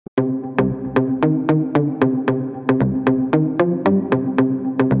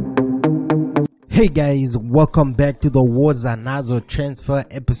Hey guys, welcome back to the Wozanazo transfer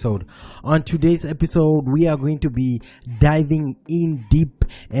episode. On today's episode, we are going to be diving in deep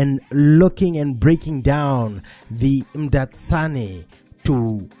and looking and breaking down the Mdantsane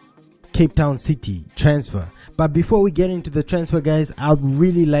to Cape Town City transfer. But before we get into the transfer, guys, I'd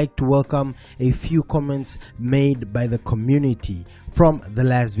really like to welcome a few comments made by the community from the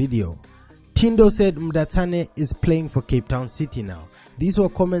last video. Tindo said Mdantsane is playing for Cape Town City now. These were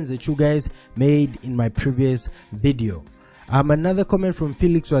comments that you guys made in my previous video. Another comment from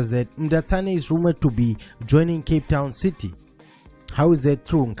Felix was that Mdantsane is rumored to be joining Cape Town City. How is that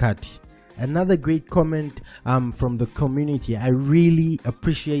true, Nkati? Another great comment from the community. I really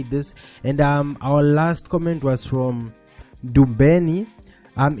appreciate this. And our last comment was from Dumbeni.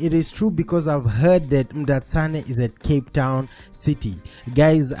 It is true because I've heard that Mdantsane is at Cape Town City.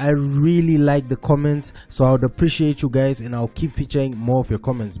 Guys, I really like the comments, so I would appreciate you guys and I'll keep featuring more of your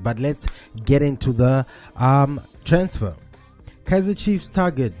comments. But let's get into the transfer. Kaizer Chiefs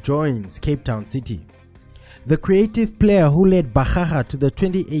target joins Cape Town City. The creative player who led Baroka to the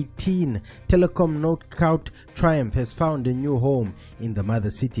 2018 Telecom knockout triumph has found a new home in the mother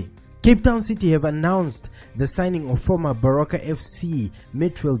city. Cape Town City have announced the signing of former Baroka FC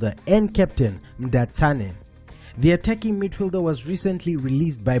midfielder and captain Mdantsane. The attacking midfielder was recently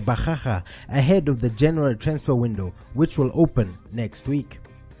released by Baroka ahead of the January transfer window, which will open next week.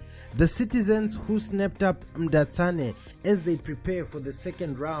 The citizens who snapped up Mdantsane as they prepare for the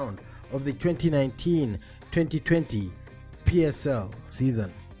second round of the 2019-2020 PSL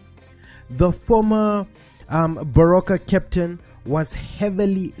season. The former Baroka captain was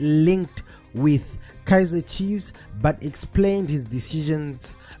heavily linked with Kaizer Chiefs but explained his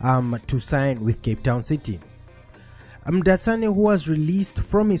decisions to sign with Cape Town City. Mdantsane, who was released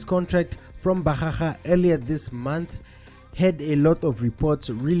from his contract from Baroka earlier this month, had a lot of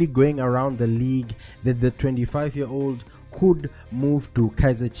reports really going around the league that the 25-year-old could move to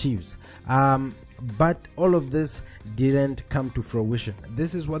Kaizer Chiefs. But all of this didn't come to fruition.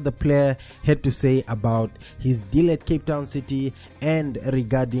 This is what the player had to say about his deal at Cape Town City and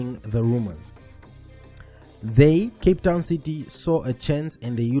regarding the rumors. Cape Town City, saw a chance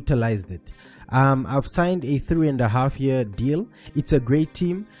and they utilized it. I've signed a 3.5-year deal. It's a great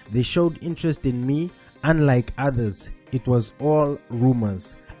team. They showed interest in me. Unlike others, it was all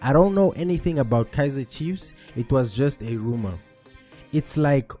rumors. I don't know anything about Kaizer Chiefs. It was just a rumor. It's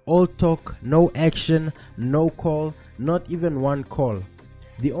like all talk, no action, no call, not even one call.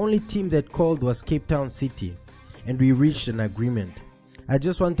 The only team that called was Cape Town City, and we reached an agreement. I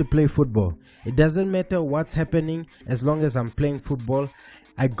just want to play football. It doesn't matter what's happening as long as I'm playing football.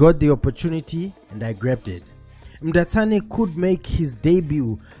 I got the opportunity and I grabbed it. Mdantsane could make his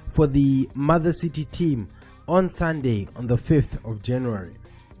debut for the Mother City team on Sunday on the 5th of January.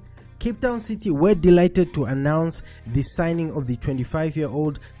 Cape Town City were delighted to announce the signing of the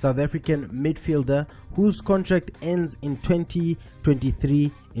 25-year-old South African midfielder whose contract ends in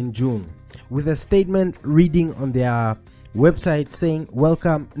 2023 in June, with a statement reading on their website saying,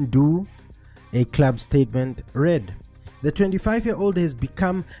 "Welcome Ndu." A club statement read, "The 25-year-old has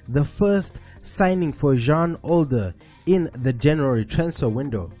become the first signing for Jean Older in the January transfer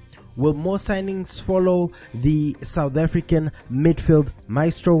window. Will more signings follow the South African midfield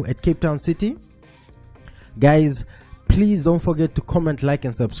maestro at Cape Town City?" Guys, please don't forget to comment, like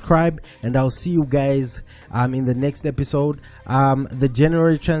and subscribe, and I'll see you guys in the next episode. The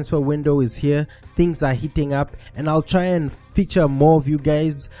January transfer window is here. Things are heating up and I'll try and feature more of you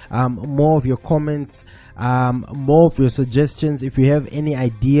guys, more of your comments, more of your suggestions. If you have any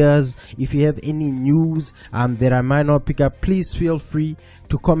ideas, if you have any news that I might not pick up, please feel free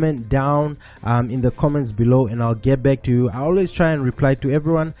to comment down in the comments below and I'll get back to you. I always try and reply to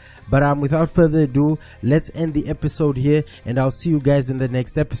everyone. But without further ado, let's end the episode here and I'll see you guys in the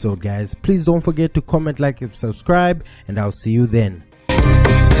next episode, guys. Please don't forget to comment, like and subscribe, and I'll see you then.